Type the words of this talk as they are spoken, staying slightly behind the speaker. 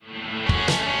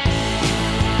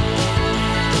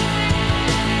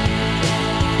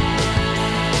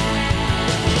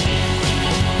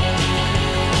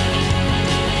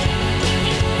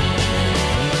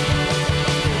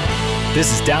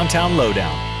This is Downtown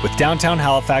Lowdown with Downtown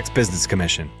Halifax Business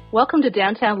Commission. Welcome to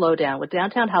Downtown Lowdown with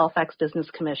Downtown Halifax Business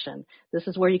Commission. This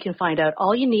is where you can find out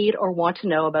all you need or want to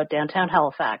know about Downtown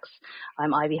Halifax.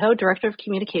 I'm Ivy Ho, Director of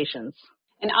Communications.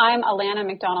 And I'm Alana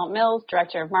McDonald-Mills,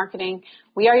 Director of Marketing.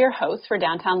 We are your hosts for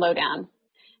Downtown Lowdown.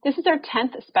 This is our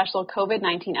 10th special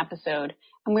COVID-19 episode,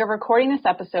 and we are recording this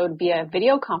episode via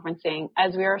video conferencing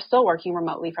as we are still working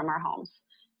remotely from our homes.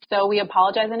 So we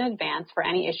apologize in advance for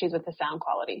any issues with the sound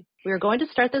quality. We are going to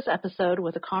start this episode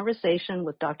with a conversation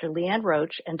with Dr. Leanne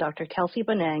Roach and Dr. Kelsey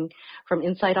Benang from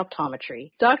Insight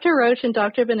Optometry. Dr. Roach and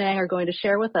Dr. Benang are going to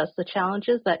share with us the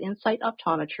challenges that Insight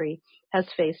Optometry has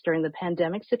faced during the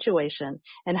pandemic situation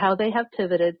and how they have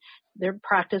pivoted their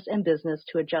practice and business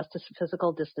to adjust to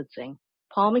physical distancing.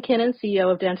 Paul McKinnon, CEO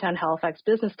of Downtown Halifax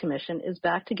Business Commission, is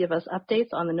back to give us updates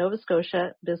on the Nova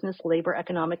Scotia Business Labour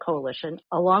Economic Coalition,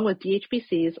 along with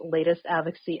DHBC's latest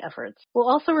advocacy efforts. We'll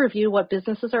also review what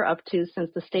businesses are up to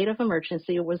since the state of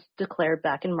emergency was declared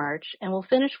back in March, and we'll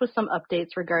finish with some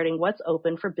updates regarding what's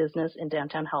open for business in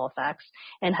Downtown Halifax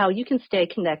and how you can stay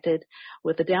connected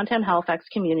with the Downtown Halifax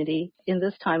community in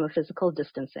this time of physical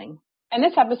distancing. And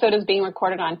this episode is being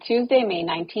recorded on Tuesday, May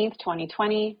 19th,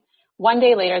 2020. One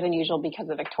day later than usual because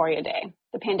of Victoria Day.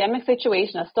 The pandemic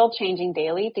situation is still changing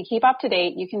daily. To keep up to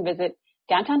date, you can visit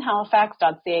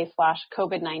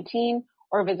downtownhalifax.ca/COVID-19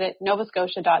 or visit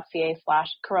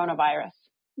novascotia.ca/coronavirus.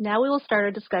 Now we will start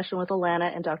our discussion with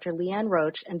Alana and Dr. Leanne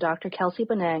Roach and Dr. Kelsey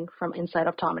Benang from Insight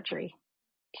Optometry.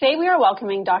 Today we are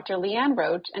welcoming Dr. Leanne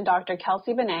Roach and Dr.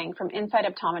 Kelsey Benang from Insight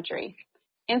Optometry.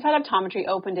 Insight Optometry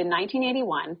opened in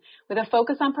 1981 with a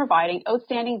focus on providing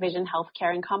outstanding vision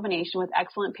healthcare in combination with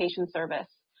excellent patient service.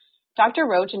 Dr.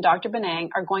 Roach and Dr. Benang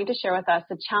are going to share with us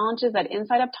the challenges that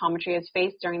Insight Optometry has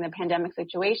faced during the pandemic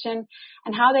situation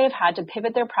and how they have had to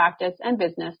pivot their practice and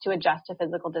business to adjust to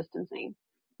physical distancing.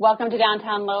 Welcome to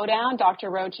Downtown Lowdown, Dr.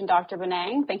 Roach and Dr.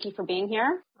 Benang. Thank you for being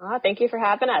here. Thank you for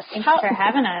having us. Thanks for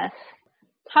having us.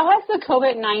 How has the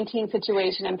COVID-19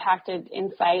 situation impacted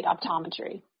Insight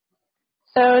Optometry?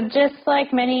 So just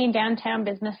like many downtown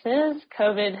businesses,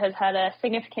 COVID has had a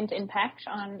significant impact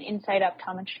on Insight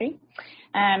Optometry.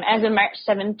 As of March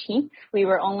 17th, we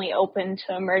were only open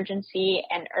to emergency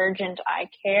and urgent eye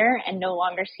care and no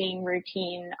longer seeing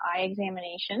routine eye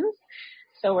examinations.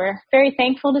 So we're very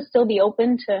thankful to still be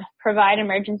open to provide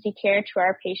emergency care to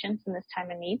our patients in this time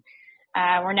of need.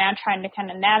 We're now trying to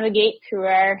kind of navigate through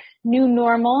our new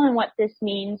normal and what this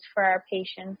means for our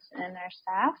patients and our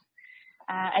staff.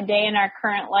 A day in our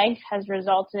current life has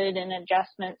resulted in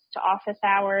adjustments to office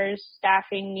hours,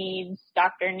 staffing needs,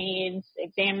 doctor needs,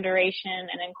 exam duration,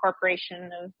 and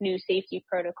incorporation of new safety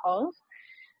protocols.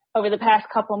 Over the past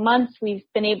couple months, we've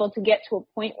been able to get to a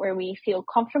point where we feel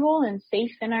comfortable and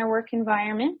safe in our work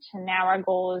environment, and now our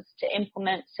goal is to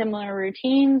implement similar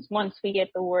routines once we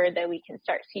get the word that we can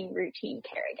start seeing routine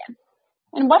care again.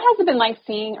 And what has it been like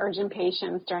seeing urgent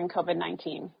patients during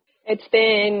COVID-19? It's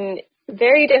been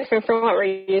very different from what we're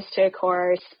used to, of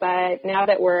course, but now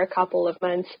that we're a couple of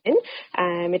months in,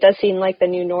 it does seem like the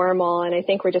new normal, and I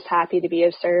think we're just happy to be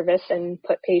of service and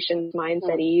put patients' minds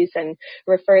at ease and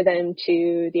refer them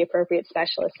to the appropriate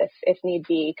specialist if need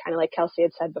be, kind of like Kelsey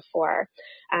had said before.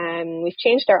 We've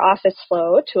changed our office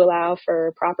flow to allow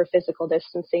for proper physical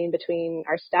distancing between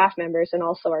our staff members and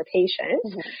also our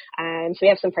patients. So we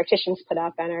have some partitions put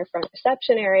up in our front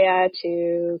reception area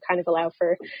to kind of allow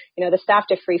for, the staff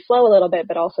to free flow a little bit,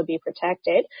 but also be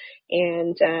protected.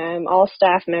 And all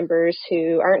staff members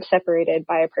who aren't separated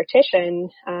by a partition,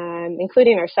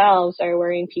 including ourselves, are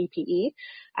wearing PPE.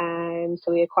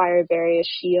 So we acquired various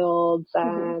shields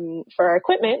for our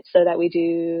equipment so that we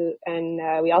do, and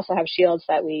we also have shields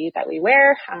that we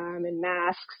wear, and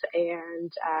masks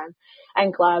and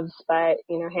gloves. But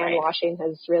hand washing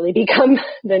has really become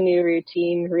the new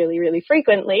routine, really, really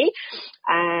frequently.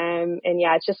 And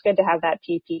yeah, it's just good to have that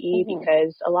PPE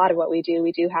because a lot of what we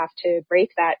do have to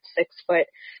break that 6-foot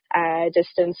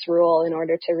distance rule in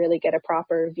order to really get a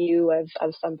proper view of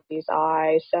somebody's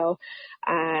eye. So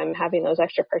having those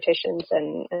extra partitions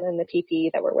and then the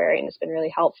PPE that we're wearing has been really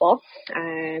helpful.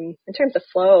 In terms of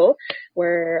flow,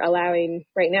 we're allowing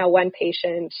right now one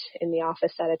patient in the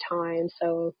office at a time.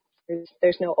 So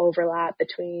there's no overlap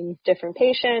between different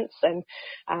patients, and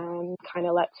kind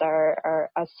of lets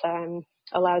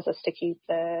allows us to keep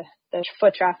the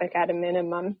foot traffic at a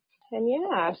minimum. And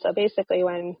yeah, so basically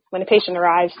when a patient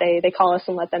arrives, they call us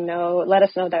and let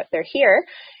us know that they're here.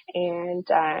 And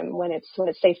when it's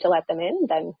safe to let them in,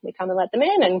 then we come and let them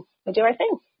in and we do our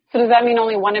thing. So does that mean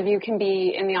only one of you can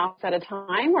be in the office at a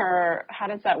time, or how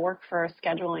does that work for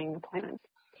scheduling appointments?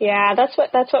 Yeah, that's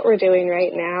what we're doing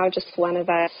right now. Just one of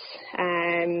us,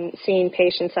 seeing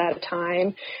patients at a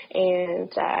time,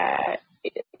 and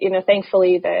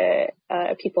thankfully the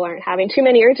people aren't having too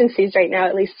many urgencies right now,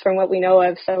 at least from what we know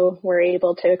of. So we're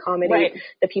able to accommodate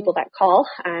the people that call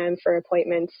for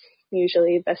appointments,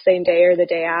 usually the same day or the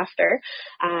day after.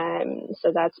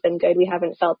 So that's been good. We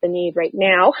haven't felt the need right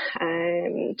now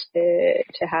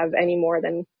to have any more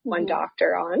than one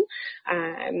doctor on.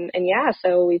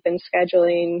 So we've been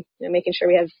scheduling, making sure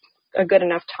we have a good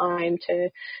enough time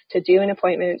to do an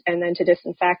appointment and then to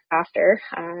disinfect after,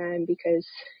 because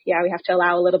we have to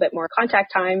allow a little bit more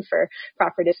contact time for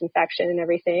proper disinfection and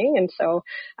everything. And so,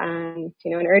 an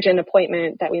urgent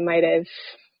appointment that we might have,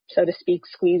 so to speak,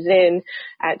 squeeze in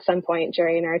at some point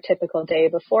during our typical day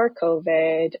before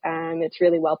COVID, it's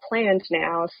really well planned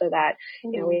now so that,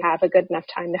 we have a good enough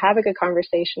time to have a good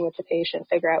conversation with the patient,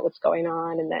 figure out what's going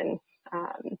on, and then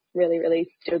really,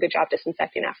 really do a good job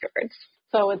disinfecting afterwards.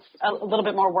 So it's a little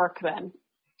bit more work then.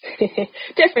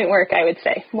 Different work, I would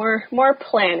say. More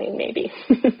planning, maybe.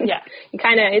 Yeah.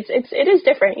 It is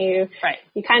different. You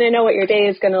kind of know what your day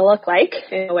is going to look like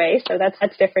in a way. So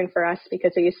that's different for us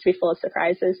because it used to be full of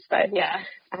surprises. But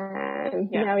now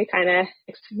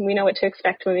we know what to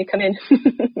expect when we come in.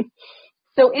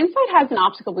 So Insight has an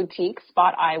optical boutique,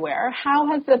 Spot Eyewear. How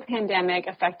has the pandemic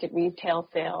affected retail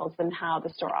sales and how the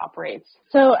store operates?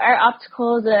 So our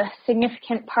optical is a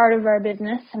significant part of our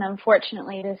business, and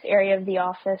unfortunately this area of the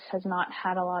office has not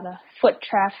had a lot of foot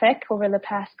traffic over the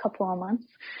past couple of months.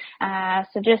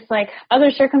 So just like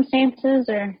other circumstances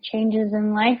or changes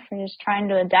in life, we're just trying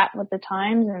to adapt with the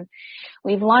times, and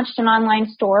we've launched an online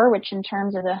store, which in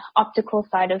terms of the optical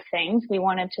side of things, we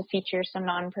wanted to feature some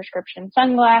non-prescription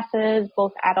sunglasses,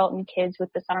 both adult and kids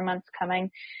with the summer months coming.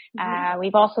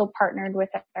 We've also partnered with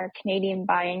our Canadian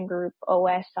buying group,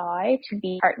 OSI, to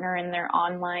be partner in their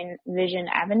online Vision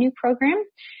Avenue program,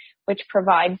 which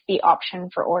provides the option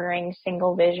for ordering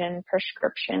single vision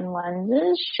prescription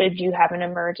lenses should you have an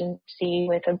emergency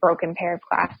with a broken pair of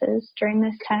glasses during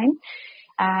this time.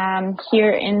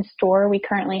 Here in store, we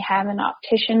currently have an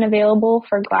optician available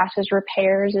for glasses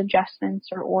repairs, adjustments,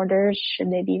 or orders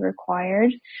should they be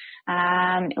required.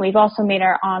 We've also made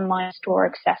our online store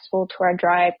accessible to our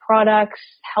dry eye products,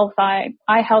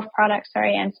 eye health products,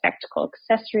 and spectacle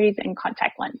accessories and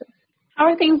contact lenses. How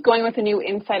are things going with the new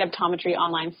Insight Optometry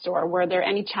online store? Were there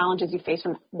any challenges you faced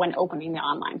when opening the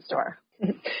online store?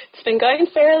 It's been going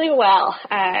fairly well.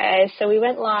 So we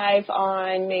went live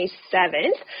on May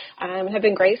 7th. Have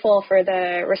been grateful for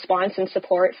the response and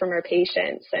support from our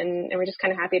patients, and we're just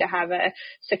kind of happy to have a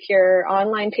secure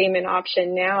online payment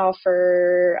option now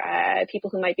for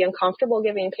people who might be uncomfortable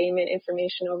giving payment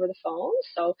information over the phone.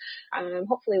 So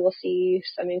hopefully we'll see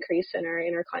some increase in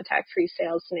our contact-free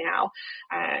sales now.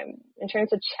 In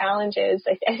terms of challenges,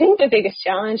 I think the biggest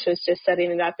challenge was just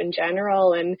setting it up in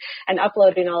general and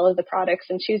uploading all of the products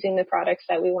and choosing the products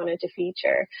that we wanted to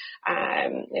feature.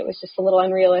 It was just a little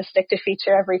unrealistic to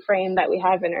feature every frame that we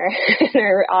have in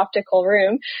our optical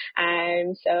room.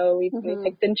 And so we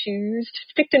picked and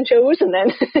chose, and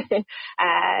then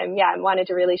wanted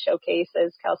to really showcase,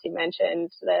 as Kelsey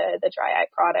mentioned, the dry eye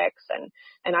products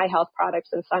and eye health products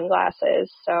and sunglasses.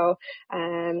 So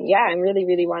I really,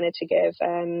 really wanted to give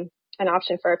an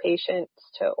option for our patients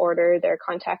to order their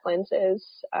contact lenses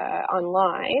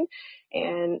online.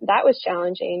 And that was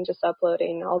challenging, just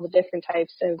uploading all the different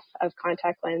types of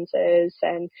contact lenses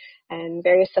and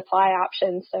various supply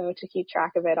options. So to keep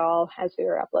track of it all as we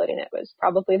were uploading it was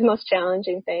probably the most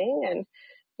challenging thing. And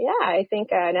I think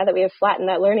now that we have flattened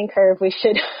that learning curve, we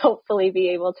should hopefully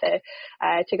be able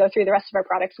to go through the rest of our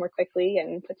products more quickly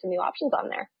and put some new options on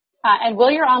there. And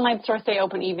will your online store stay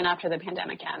open even after the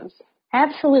pandemic ends?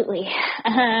 Absolutely.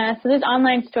 So this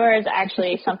online store is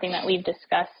actually something that we've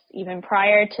discussed even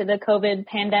prior to the COVID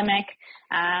pandemic.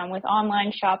 With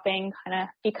online shopping kind of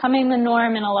becoming the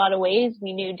norm in a lot of ways,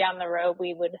 we knew down the road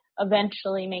we would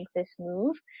eventually make this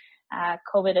move.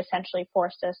 COVID essentially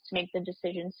forced us to make the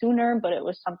decision sooner, but it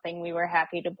was something we were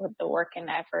happy to put the work and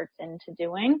efforts into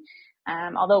doing.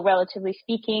 Although relatively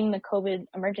speaking, the COVID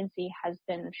emergency has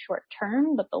been short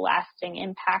term, but the lasting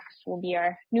impacts will be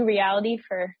our new reality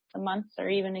for the months or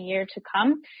even a year to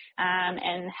come.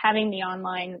 And having the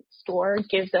online store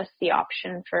gives us the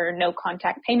option for no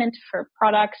contact payment for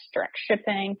products, direct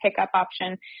shipping, pickup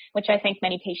option, which I think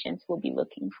many patients will be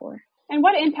looking for. And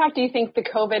what impact do you think the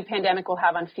COVID pandemic will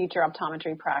have on future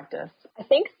optometry practice? I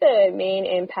think the main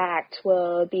impact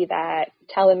will be that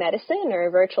telemedicine or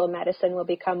virtual medicine will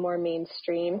become more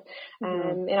mainstream.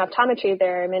 In optometry,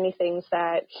 there are many things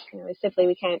that, simply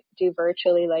we can't do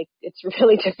virtually. Like, it's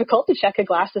really difficult to check a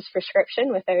glasses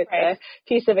prescription without a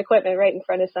piece of equipment right in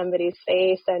front of somebody's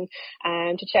face,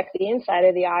 and to check the inside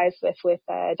of the eyes with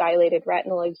a dilated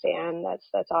retinal exam.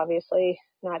 That's obviously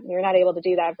you're not able to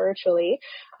do that virtually.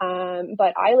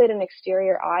 But eyelid and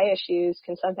exterior eye issues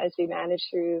can sometimes be managed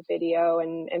through video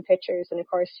and pictures, and of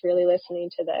course really listening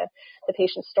to the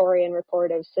patient's story and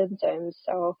report of symptoms.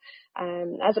 So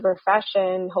as a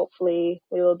profession, hopefully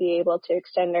we will be able to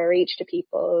extend our reach to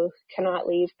people who cannot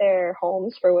leave their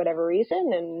homes for whatever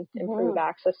reason, and improve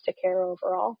access to care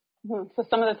overall. So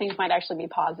some of the things might actually be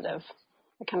positive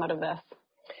that come out of this.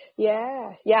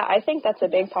 Yeah, I think that's a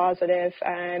big positive.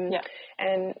 And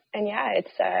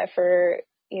it's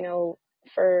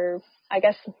for I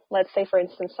guess, let's say, for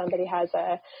instance, somebody has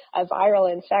a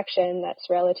viral infection that's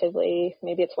relatively,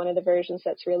 maybe it's one of the versions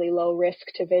that's really low risk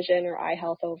to vision or eye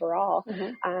health overall.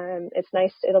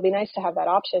 It'll be nice to have that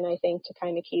option, I think, to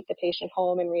kind of keep the patient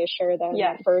home and reassure them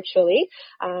virtually,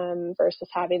 versus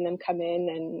having them come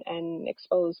in and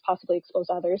possibly expose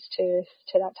others to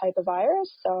that type of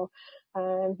virus. So,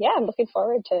 I'm looking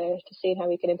forward to seeing how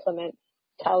we can implement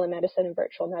telemedicine and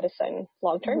virtual medicine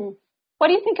long term. What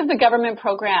do you think of the government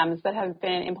programs that have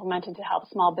been implemented to help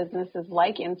small businesses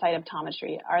like Insight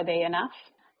Optometry? Are they enough?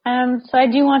 So I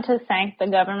do want to thank the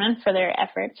government for their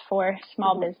efforts for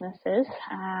small businesses.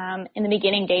 In the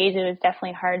beginning days, it was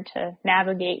definitely hard to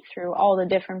navigate through all the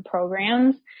different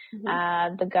programs.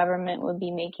 The government would be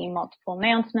making multiple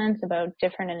announcements about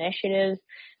different initiatives,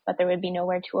 but there would be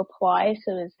nowhere to apply.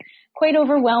 So it was quite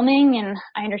overwhelming, and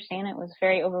I understand it was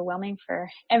very overwhelming for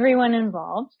everyone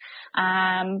involved.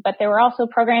 But there were also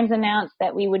programs announced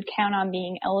that we would count on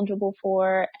being eligible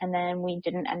for, and then we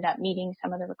didn't end up meeting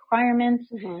some of the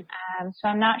requirements. So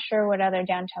I'm not sure what other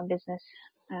downtown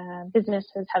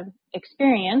businesses have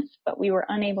experienced, but we were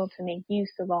unable to make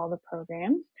use of all the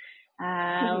programs.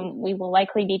 We will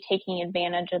likely be taking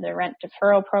advantage of the rent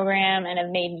deferral program and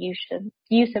have made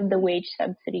use of the wage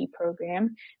subsidy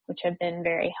program, which have been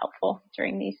very helpful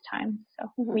during these times.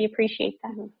 So we appreciate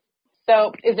that.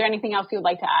 So is there anything else you'd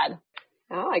like to add?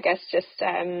 Oh, I guess just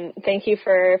thank you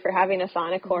for having us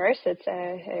on, of course. It's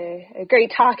a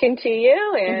great talking to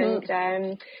you,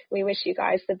 and we wish you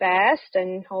guys the best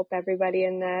and hope everybody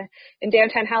in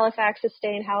downtown Halifax is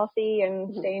staying healthy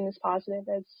and staying as positive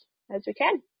as we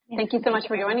can. Thank you so much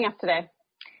for joining us today.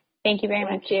 Thank you very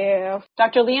much. Thank you.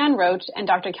 Dr. Leanne Roach and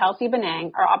Dr. Kelsey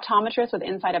Benang are optometrists with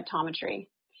Insight Optometry.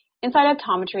 Insight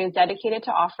Optometry is dedicated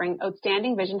to offering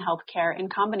outstanding vision health care in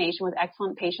combination with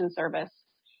excellent patient service.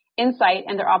 Insight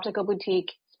and their optical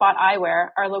boutique, Spot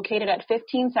Eyewear, are located at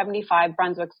 1575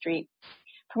 Brunswick Street.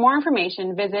 For more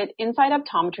information, visit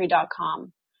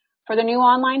insightoptometry.com. For the new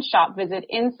online shop, visit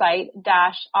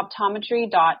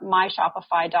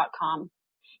insight-optometry.myshopify.com.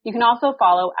 You can also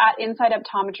follow at Insight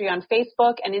Optometry on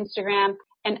Facebook and Instagram,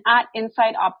 and at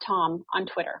Insight Optom on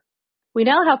Twitter. We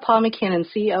now have Paul McKinnon,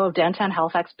 CEO of Downtown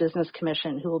Halifax Business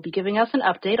Commission, who will be giving us an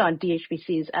update on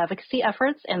DHBC's advocacy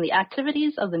efforts and the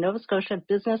activities of the Nova Scotia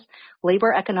Business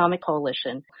Labour Economic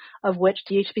Coalition, of which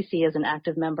DHBC is an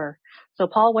active member. So,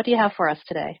 Paul, what do you have for us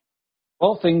today?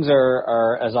 Well, things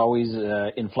are as always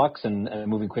in flux and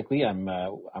moving quickly. I'm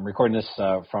recording this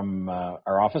from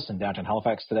our office in downtown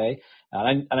Halifax today,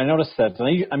 and I noticed that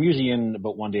I'm usually in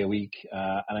about one day a week,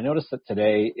 and I noticed that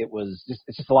today it's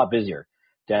just a lot busier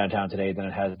downtown today than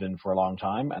it has been for a long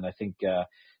time. And I think a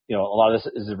lot of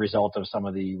this is a result of some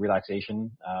of the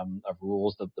relaxation of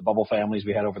rules, the bubble families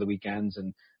we had over the weekends,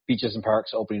 and beaches and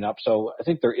parks opening up. So I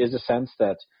think there is a sense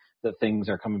that things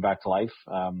are coming back to life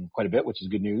quite a bit, which is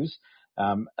good news.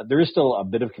 There is still a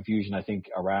bit of confusion, I think,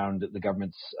 around the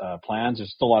government's plans.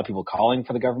 There's still a lot of people calling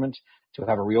for the government to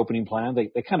have a reopening plan.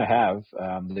 They kind of have.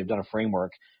 They've done a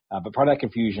framework. But part of that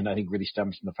confusion, I think, really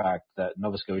stems from the fact that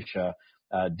Nova Scotia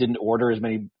didn't order as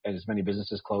many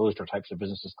businesses closed or types of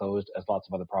businesses closed as lots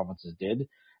of other provinces did.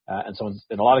 And so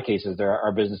in a lot of cases, there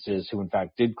are businesses who, in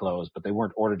fact, did close, but they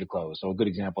weren't ordered to close. So a good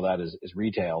example of that is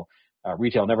retail.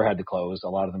 Retail never had to close. A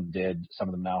lot of them did. Some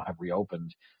of them now have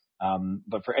reopened.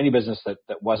 But for any business that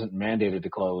wasn't mandated to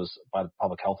close by the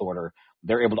public health order,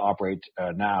 they're able to operate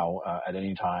now at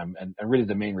any time. And really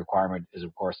the main requirement is,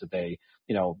 of course, that they,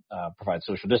 provide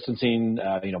social distancing,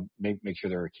 make sure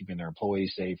they're keeping their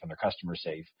employees safe and their customers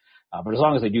safe. But as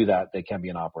long as they do that, they can be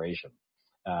in operation.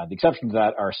 The exception to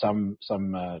that are some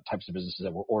types of businesses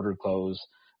that were ordered closed,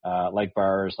 like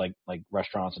bars, like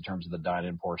restaurants in terms of the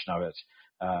dine-in portion of it,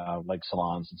 like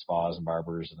salons and spas and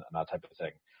barbers and that type of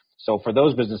thing. So for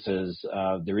those businesses,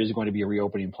 there is going to be a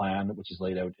reopening plan, which is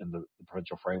laid out in the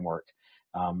provincial framework.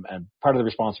 And part of the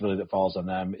responsibility that falls on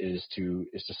them is to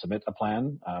submit a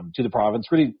plan to the province.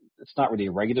 Really, it's not really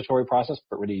a regulatory process,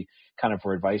 but really kind of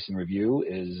for advice and review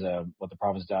is what the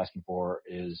province is asking for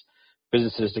is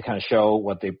businesses to kind of show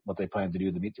what they plan to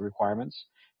do to meet the requirements.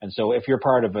 And so if you're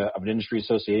part of an industry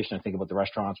association, I think about the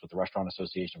restaurants with the Restaurant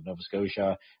Association of Nova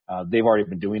Scotia, they've already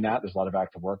been doing that. There's a lot of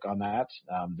active work on that.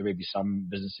 There may be some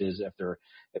businesses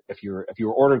if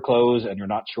you're ordered closed and you're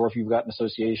not sure if you've got an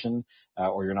association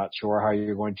or you're not sure how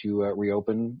you're going to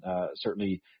reopen,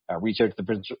 certainly reach out to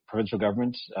the provincial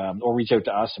government or reach out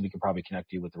to us, and we can probably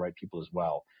connect you with the right people as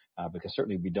well. Because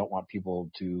certainly we don't want people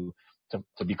to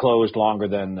be closed longer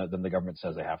than the government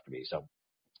says they have to be. So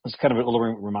it's kind of a little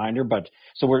reminder, but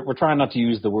so we're trying not to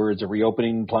use the words a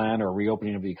reopening plan or a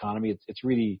reopening of the economy. It's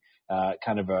really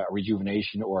kind of a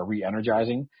rejuvenation or a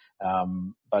re-energizing.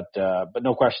 But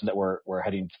no question that we're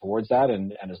heading towards that.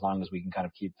 And as long as we can kind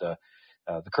of keep the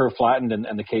curve flattened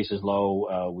and the cases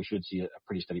low, we should see a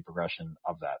pretty steady progression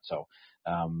of that. So,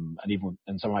 and even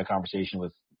in some of my conversation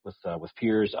with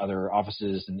peers, other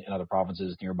offices in other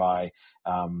provinces nearby,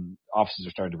 offices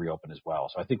are starting to reopen as well.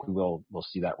 So I think we'll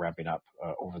see that ramping up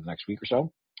over the next week or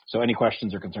so. So any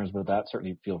questions or concerns about that,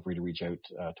 certainly feel free to reach out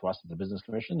to us at the Business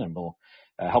Commission, and we'll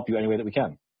help you any way that we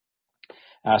can.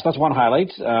 So that's one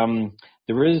highlight.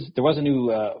 There was a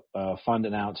new fund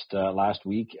announced last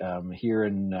week here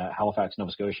in Halifax,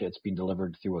 Nova Scotia. It's being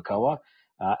delivered through ACOA,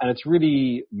 and it's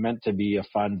really meant to be a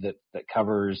fund that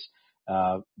covers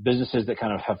businesses that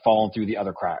kind of have fallen through the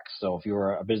other cracks. So if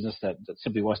you're a business that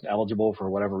simply wasn't eligible for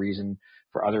whatever reason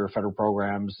for other federal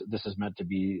programs, this is meant to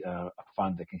be a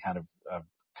fund that can kind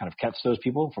of catch those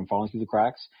people from falling through the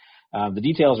cracks. The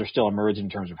details are still emerging in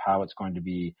terms of how it's going to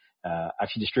be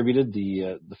actually distributed.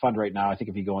 The fund right now, I think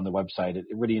if you go on the website, it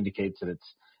really indicates that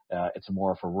it's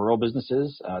more for rural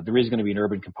businesses. There is going to be an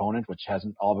urban component, which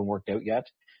hasn't all been worked out yet,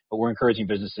 but we're encouraging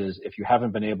businesses, if you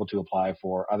haven't been able to apply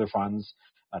for other funds,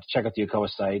 to check out the ACOA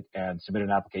site and submit an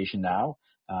application now,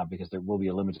 because there will be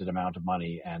a limited amount of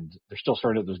money, and they're still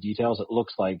sorting out those details. It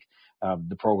looks like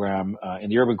the program in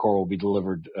the urban core will be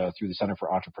delivered through the Center for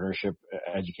Entrepreneurship,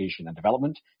 Education and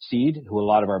Development, SEED, who a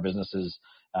lot of our businesses,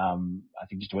 I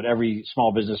think just about every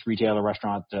small business, retailer,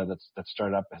 restaurant that's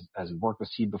started up has worked with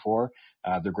SEED before.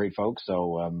 They're great folks,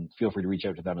 so feel free to reach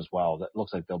out to them as well. That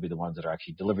looks like they'll be the ones that are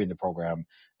actually delivering the program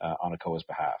on ACOA's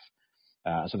behalf.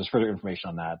 So there's further information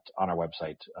on that on our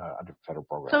website under federal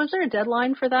programs. So is there a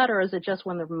deadline for that, or is it just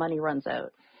when the money runs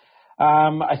out?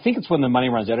 I think it's when the money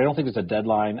runs out. I don't think there's a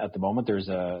deadline at the moment. I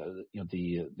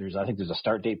think there's a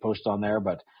start date posted on there,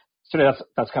 but sort of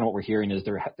that's kind of what we're hearing is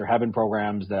there have been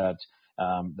programs that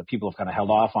the people have kind of held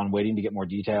off on waiting to get more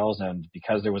details, and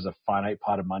because there was a finite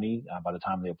pot of money, by the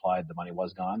time they applied, the money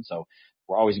was gone. So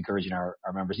we're always encouraging our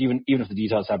members, even if the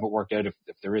details haven't worked out, if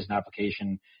there is an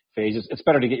application phase, it's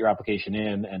better to get your application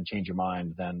in and change your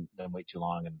mind than wait too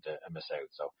long and miss out.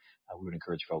 So we would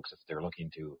encourage folks, if they're looking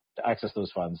to access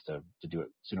those funds, to do it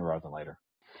sooner rather than later.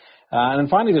 And then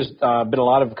finally, there's been a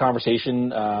lot of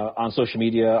conversation on social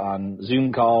media, on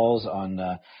Zoom calls, on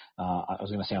I was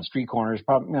going to say on street corners,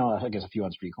 probably, I guess a few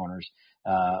on street corners,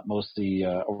 mostly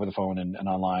over the phone and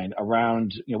online,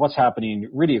 around what's happening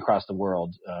really across the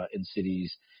world in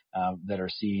cities that are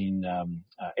seeing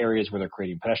areas where they're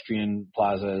creating pedestrian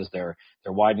plazas, they're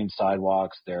widening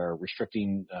sidewalks, they're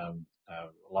restricting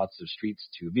lots of streets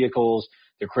to vehicles.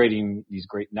 They're creating these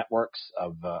great networks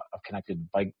of connected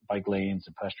bike lanes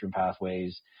and pedestrian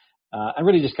pathways, and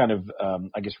really just kind of,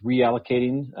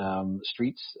 reallocating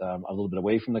streets a little bit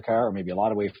away from the car, or maybe a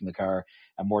lot away from the car,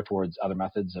 and more towards other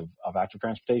methods of active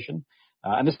transportation.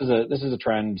 And this is a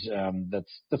trend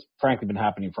that's frankly been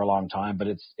happening for a long time, but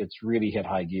it's really hit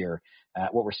high gear.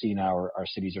 What we're seeing now are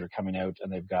cities that are coming out,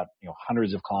 and they've got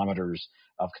hundreds of kilometers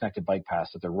of connected bike paths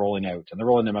that they're rolling out, and they're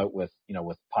rolling them out with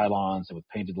pylons and with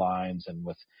painted lines and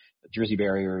with jersey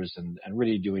barriers, and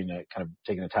really doing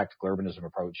taking a tactical urbanism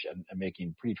approach and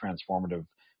making pretty transformative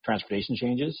transportation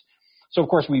changes. So of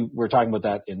course we're talking about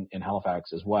that in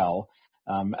Halifax as well.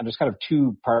 And there's kind of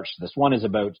two parts to this. One is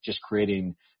about just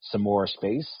creating some more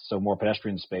space, so more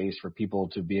pedestrian space for people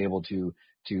to be able to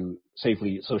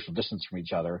safely social distance from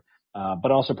each other,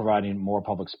 but also providing more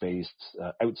public space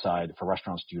outside for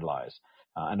restaurants to utilize.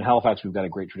 And in Halifax, we've got a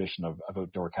great tradition of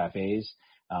outdoor cafes,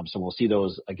 so we'll see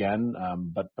those again,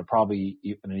 but probably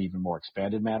in an even more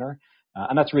expanded manner.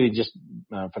 And that's really just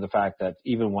for the fact that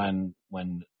even when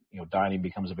dining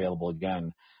becomes available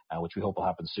again, which we hope will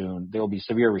happen soon, there will be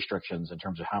severe restrictions in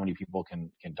terms of how many people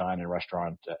can dine in a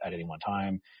restaurant at any one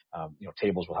time.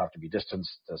 Tables will have to be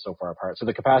distanced so far apart. So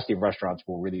the capacity of restaurants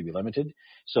will really be limited.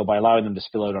 So by allowing them to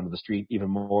spill out onto the street even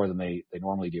more than they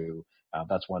normally do,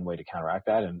 That's one way to counteract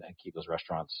that and keep those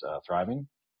restaurants thriving.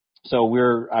 So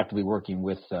we're actively working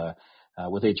with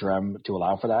HRM to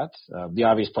allow for that. The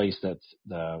obvious place that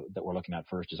we're looking at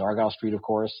first is Argyle Street, of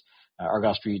course.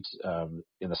 Argyle Street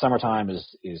in the summertime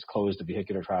is closed to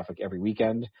vehicular traffic every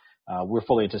weekend. We're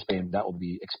fully anticipating that will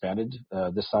be expanded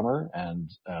this summer and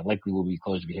likely will be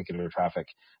closed to vehicular traffic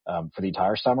for the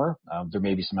entire summer. There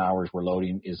may be some hours where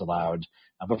loading is allowed,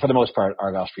 but for the most part,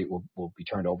 Argyle Street will be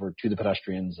turned over to the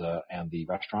pedestrians and the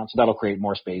restaurants. So that'll create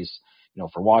more space,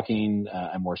 for walking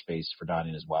and more space for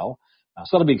dining as well.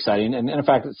 So that'll be exciting. And in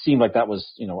fact, it seemed like that was,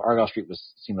 Argyle Street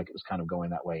seemed like it was kind of going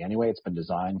that way anyway. It's been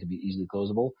designed to be easily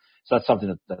closable. So that's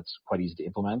something that's quite easy to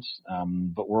implement.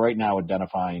 But we're right now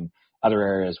identifying other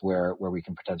areas where we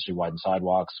can potentially widen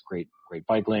sidewalks, create great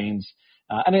bike lanes.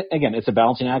 And again, it's a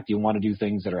balancing act. You want to do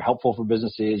things that are helpful for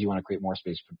businesses. You want to create more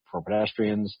space for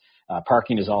pedestrians.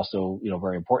 Parking is also,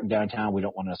 very important downtown. We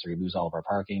don't want to necessarily lose all of our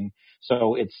parking.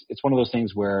 So it's one of those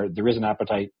things where there is an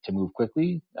appetite to move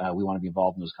quickly. We want to be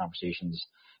involved in those conversations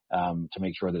to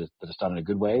make sure that it's done in a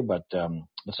good way. But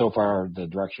so far, the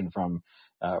direction from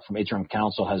HRM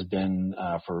Council has been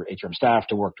for HRM staff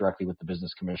to work directly with the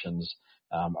business commissions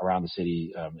around the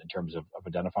city in terms of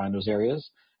identifying those areas.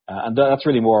 And that's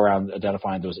really more around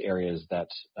identifying those areas that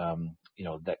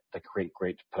create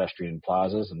great pedestrian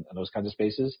plazas and those kinds of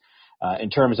spaces. In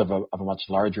terms of a much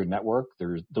larger network,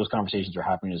 those conversations are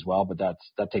happening as well, but that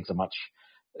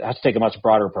has to take a much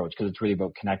broader approach because it's really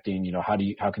about connecting.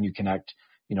 How can you connect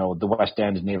the West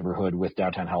End neighborhood with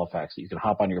downtown Halifax, that you can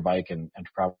hop on your bike and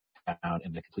travel down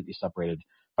in a completely separated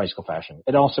bicycle fashion.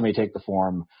 It also may take the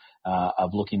form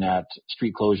of looking at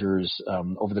street closures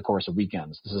over the course of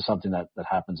weekends. This is something that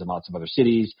happens in lots of other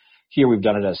cities. Here we've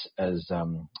done it as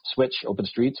switch open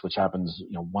streets, which happens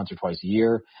once or twice a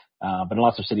year. But in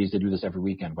lots of cities they do this every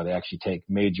weekend, where they actually take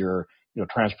major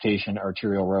transportation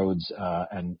arterial roads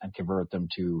and convert them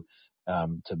to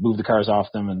move the cars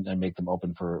off them and make them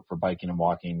open for biking and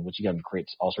walking, which again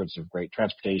creates all sorts of great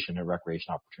transportation and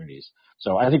recreation opportunities.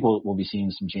 So I think we'll be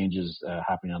seeing some changes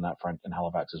happening on that front in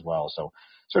Halifax as well. So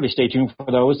certainly stay tuned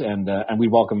for those, and we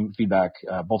welcome feedback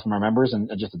both from our members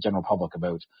and just the general public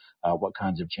about what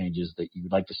kinds of changes that you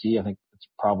would like to see. I think it's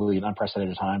probably an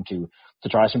unprecedented time to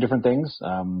try some different things,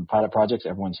 pilot projects.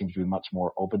 Everyone seems to be much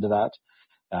more open to that.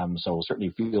 So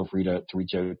certainly feel free to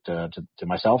reach out to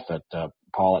myself at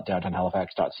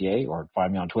paul@downtownhalifax.ca or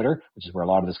find me on Twitter, which is where a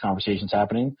lot of this conversation is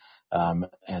happening. And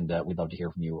we'd love to hear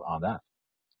from you on that.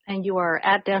 And you are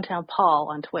at Downtown Paul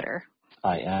on Twitter.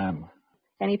 I am.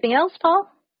 Anything else, Paul?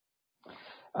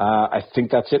 I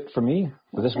think that's it for me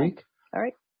for this week. All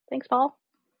right. Thanks, Paul.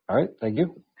 All right. Thank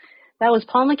you. That was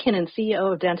Paul McKinnon,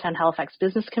 CEO of Downtown Halifax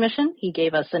Business Commission. He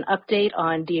gave us an update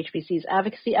on DHBC's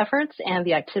advocacy efforts and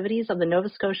the activities of the Nova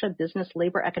Scotia Business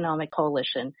Labor Economic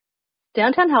Coalition.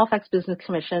 Downtown Halifax Business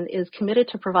Commission is committed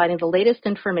to providing the latest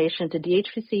information to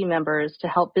DHBC members to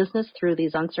help business through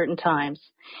these uncertain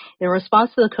times. In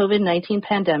response to the COVID-19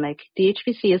 pandemic,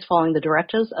 DHBC is following the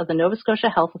directives of the Nova Scotia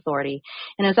Health Authority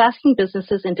and is asking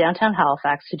businesses in downtown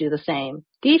Halifax to do the same.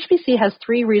 DHBC has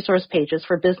 3 resource pages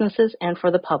for businesses and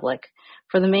for the public.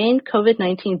 For the main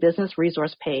COVID-19 business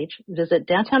resource page, visit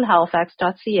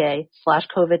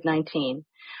downtownhalifax.ca/COVID-19.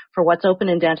 For what's open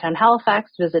in downtown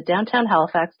Halifax, visit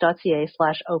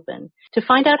downtownhalifax.ca/open. To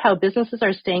find out how businesses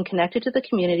are staying connected to the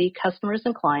community, customers,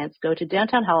 and clients, go to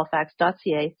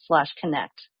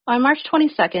downtownhalifax.ca/connect. On March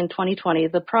 22, 2020,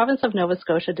 the province of Nova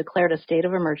Scotia declared a state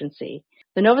of emergency.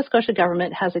 The Nova Scotia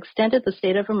government has extended the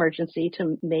state of emergency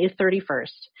to May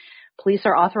 31st. Police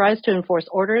are authorized to enforce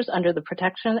orders under the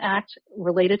Protection Act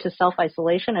related to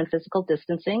self-isolation and physical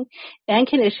distancing, and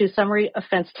can issue summary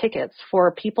offense tickets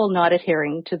for people not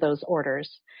adhering to those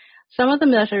orders. Some of the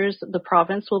measures the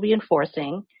province will be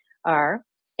enforcing are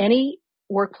any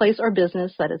workplace or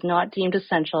business that is not deemed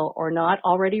essential or not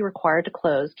already required to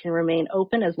close can remain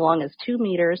open as long as 2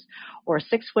 meters or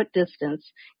 6-foot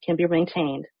distance can be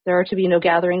maintained. There are to be no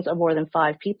gatherings of more than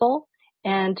 5 people.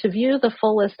 And to view the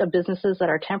full list of businesses that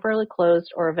are temporarily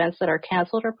closed or events that are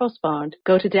canceled or postponed,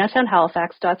 go to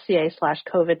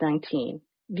downtownhalifax.ca/COVID-19.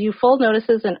 View full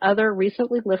notices and other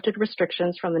recently lifted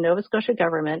restrictions from the Nova Scotia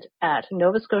government at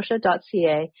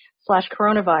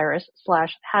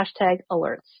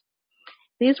novascotia.ca/coronavirus/#alerts.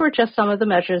 These were just some of the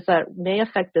measures that may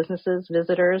affect businesses,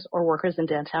 visitors, or workers in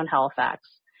downtown Halifax.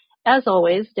 As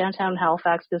always, Downtown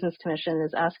Halifax Business Commission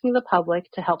is asking the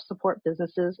public to help support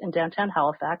businesses in downtown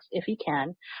Halifax if you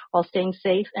can, while staying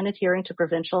safe and adhering to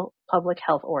provincial public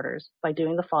health orders by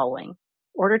doing the following.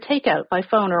 Order takeout by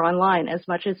phone or online as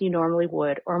much as you normally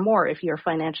would, or more if you're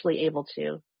financially able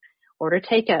to. Order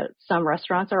takeout. Some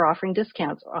restaurants are offering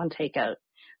discounts on takeout.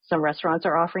 Some restaurants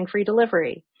are offering free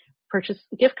delivery. Purchase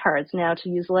gift cards now to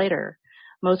use later.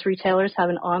 Most retailers have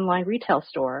an online retail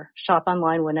store. Shop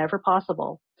online whenever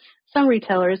possible. Some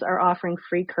retailers are offering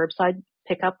free curbside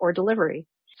pickup or delivery.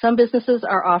 Some businesses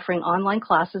are offering online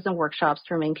classes and workshops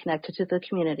to remain connected to the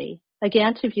community.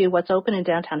 Again, to view what's open in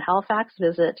downtown Halifax,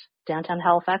 visit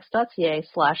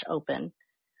downtownhalifax.ca/open.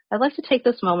 I'd like to take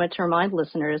this moment to remind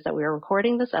listeners that we are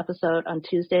recording this episode on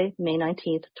Tuesday, May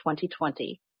 19th,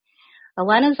 2020.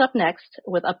 Alana is up next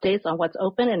with updates on what's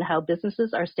open and how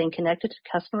businesses are staying connected to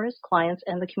customers, clients,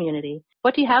 and the community.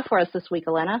 What do you have for us this week,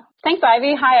 Alana? Thanks,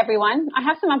 Ivy. Hi, everyone. I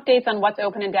have some updates on what's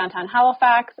open in downtown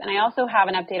Halifax, and I also have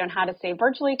an update on how to stay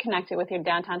virtually connected with your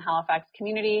downtown Halifax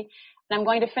community. And I'm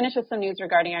going to finish with some news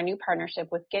regarding our new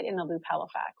partnership with Get in the Loop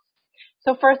Halifax.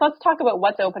 So first, let's talk about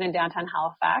what's open in downtown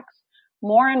Halifax.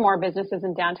 More and more businesses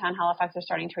in downtown Halifax are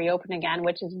starting to reopen again,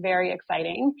 which is very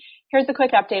exciting. Here's a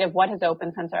quick update of what has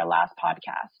opened since our last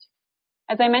podcast.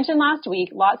 As I mentioned last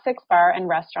week, Lot 6 Bar and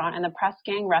Restaurant and the Press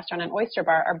Gang Restaurant and Oyster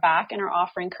Bar are back and are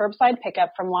offering curbside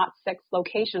pickup from Lot 6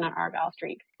 location on Argyle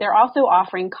Street. They're also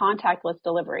offering contactless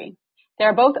delivery. They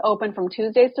are both open from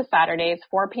Tuesdays to Saturdays,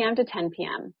 4 p.m. to 10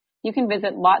 p.m. You can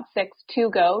visit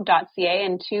lot6togo.ca,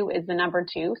 and 2 is the number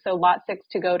 2, so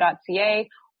lot6togo.ca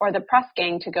or the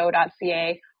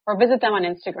pressgang2go.ca, or visit them on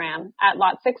Instagram at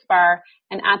Lot6Bar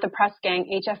and at the Press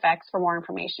Gang HFX for more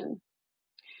information.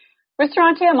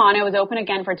 Ristorante Amano is open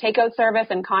again for takeout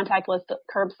service and contactless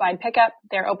curbside pickup.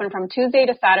 They're open from Tuesday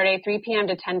to Saturday, 3 p.m.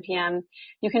 to 10 p.m.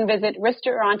 You can visit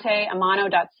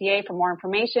ristoranteamano.ca for more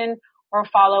information or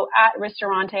follow at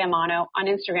Ristorante Amano on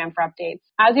Instagram for updates.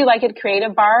 As You Like It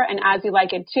Creative Bar and As You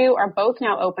Like It Too are both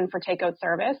now open for takeout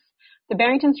service. The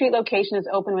Barrington Street location is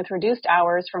open with reduced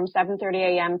hours from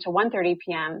 7:30 a.m. to 1:30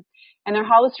 p.m. And their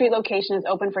Hollis Street location is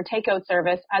open for takeout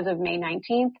service as of May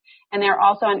 19th, and they are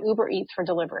also on Uber Eats for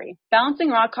delivery. Balancing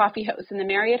Rock Coffee House in the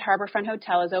Marriott Harbourfront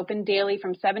Hotel is open daily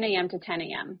from 7 a.m. to 10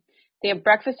 a.m. They have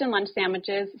breakfast and lunch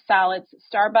sandwiches, salads,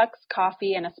 Starbucks,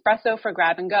 coffee, and espresso for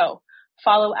grab and go.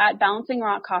 Follow at Balancing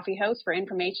Rock Coffee House for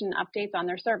information and updates on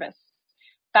their service.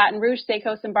 Baton Rouge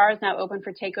Steakhouse and Bar is now open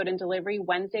for takeout and delivery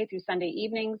Wednesday through Sunday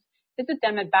evenings. Visit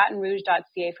them at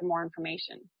batonrouge.ca for more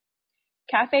information.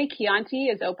 Cafe Chianti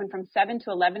is open from 7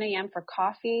 to 11 a.m. for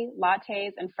coffee,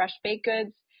 lattes, and fresh baked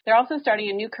goods. They're also starting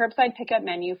a new curbside pickup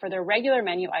menu for their regular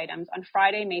menu items on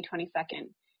Friday, May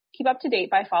 22nd. Keep up to date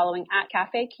by following at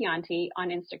Cafe Chianti on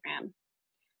Instagram.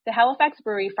 The Halifax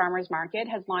Brewery Farmers Market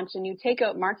has launched a new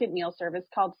takeout market meal service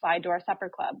called Side Door Supper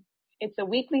Club. It's a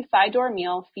weekly side door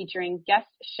meal featuring guest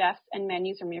chefs and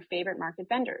menus from your favorite market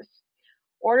vendors.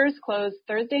 Orders close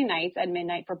Thursday nights at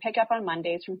midnight for pickup on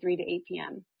Mondays from 3 to 8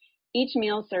 p.m. Each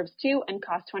meal serves 2 and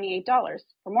costs $28.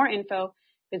 For more info,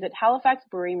 visit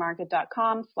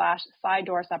halifaxbrewerymarket.com/side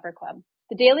door supper club.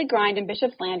 The Daily Grind in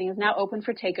Bishop's Landing is now open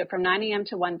for takeout from 9 a.m.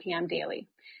 to 1 p.m. daily.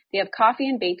 They have coffee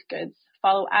and baked goods.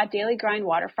 Follow at Daily Grind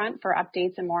Waterfront for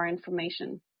updates and more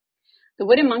information. The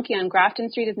Wooden Monkey on Grafton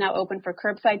Street is now open for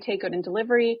curbside takeout and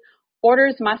delivery.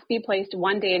 Orders must be placed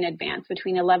 1 day in advance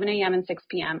between 11 a.m. and 6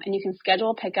 p.m., and you can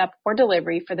schedule pickup or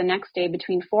delivery for the next day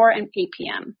between 4 and 8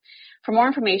 p.m. For more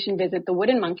information, visit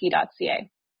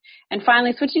thewoodenmonkey.ca. And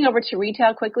finally, switching over to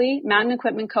retail quickly, Mountain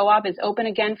Equipment Co-op is open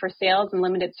again for sales and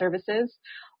limited services.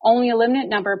 Only a limited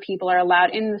number of people are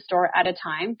allowed in the store at a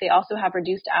time. They also have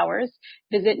reduced hours.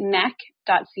 Visit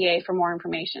mec.ca for more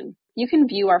information. You can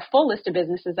view our full list of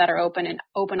businesses that are open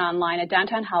online at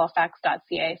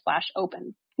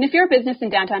downtownhalifax.ca/open. And if you're a business in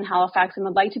downtown Halifax and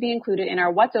would like to be included in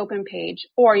our What's Open page,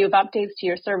 or you have updates to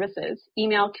your services,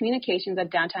 email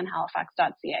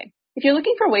communications@downtownhalifax.ca. If you're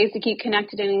looking for ways to keep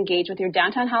connected and engaged with your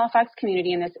downtown Halifax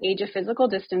community in this age of physical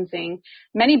distancing,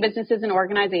 many businesses and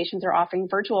organizations are offering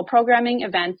virtual programming,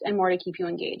 events, and more to keep you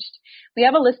engaged. We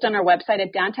have a list on our website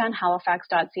at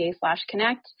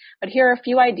downtownhalifax.ca/connect, but here are a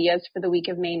few ideas for the week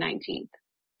of May 19th.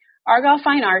 Argyle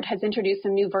Fine Art has introduced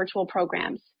some new virtual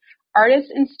programs.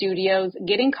 Artists in Studios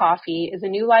Getting Coffee is a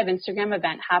new live Instagram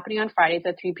event happening on Fridays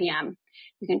at 3 p.m.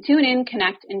 You can tune in,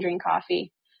 connect, and drink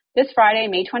coffee. This Friday,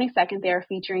 May 22nd, they are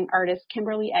featuring artist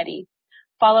Kimberly Eddy.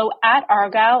 Follow at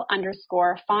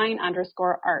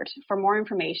Argyle_fine_art for more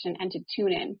information and to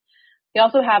tune in. They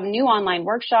also have new online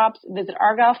workshops. Visit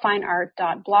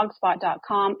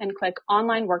argylefineart.blogspot.com and click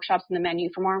online workshops in the menu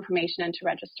for more information and to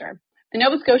register. The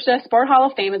Nova Scotia Sport Hall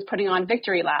of Fame is putting on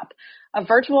Victory Lap, a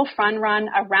virtual fun run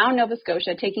around Nova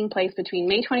Scotia taking place between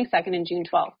May 22nd and June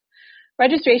 12th.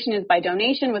 Registration is by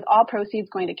donation, with all proceeds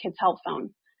going to Kids Help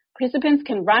Phone. Participants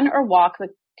can run or walk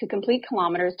to complete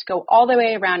kilometers to go all the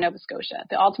way around Nova Scotia,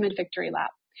 the ultimate victory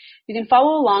lap. You can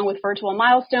follow along with virtual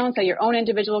milestones, set your own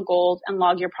individual goals, and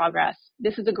log your progress.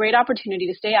 This is a great opportunity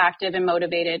to stay active and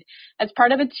motivated as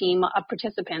part of a team of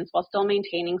participants while still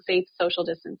maintaining safe social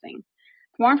distancing.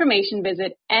 For more information,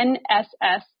 visit nsshf.com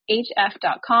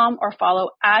or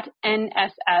follow at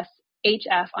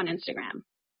nsshf on Instagram.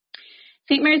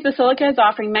 St. Mary's Basilica is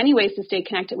offering many ways to stay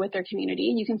connected with their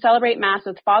community. You can celebrate Mass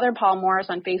with Father Paul Morris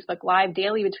on Facebook Live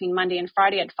daily between Monday and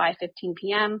Friday at 5:15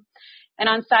 p.m. and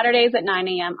on Saturdays at 9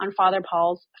 a.m. on Father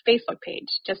Paul's Facebook page.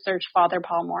 Just search Father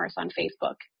Paul Morris on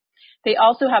Facebook. They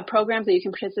also have programs that you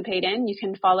can participate in. You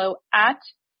can follow at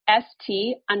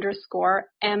st_MCB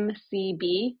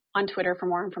on Twitter for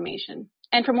more information.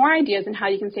 And for more ideas on how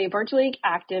you can stay virtually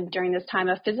active during this time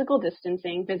of physical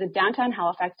distancing, visit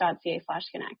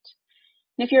downtownhalifax.ca/connect.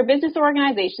 And if you're a business or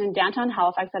organization in downtown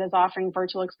Halifax that is offering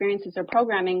virtual experiences or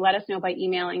programming, let us know by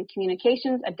emailing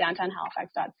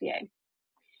communications@downtownhalifax.ca.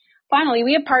 Finally,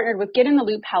 we have partnered with Get in the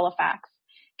Loop Halifax.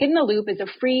 Get in the Loop is a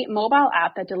free mobile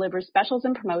app that delivers specials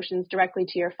and promotions directly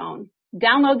to your phone.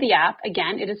 Download the app.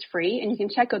 Again, it is free, and you can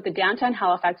check out the Downtown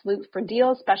Halifax Loop for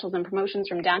deals, specials, and promotions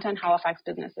from downtown Halifax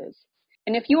businesses.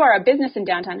 And if you are a business in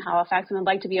downtown Halifax and would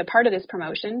like to be a part of this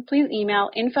promotion, please email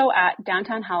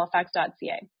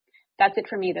info@downtownhalifax.ca. That's it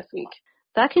for me this week.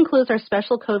 That concludes our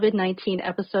special COVID-19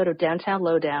 episode of Downtown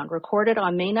Lowdown, recorded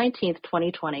on May 19th,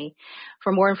 2020.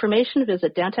 For more information,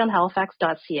 visit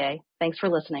downtownhalifax.ca. Thanks for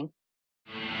listening.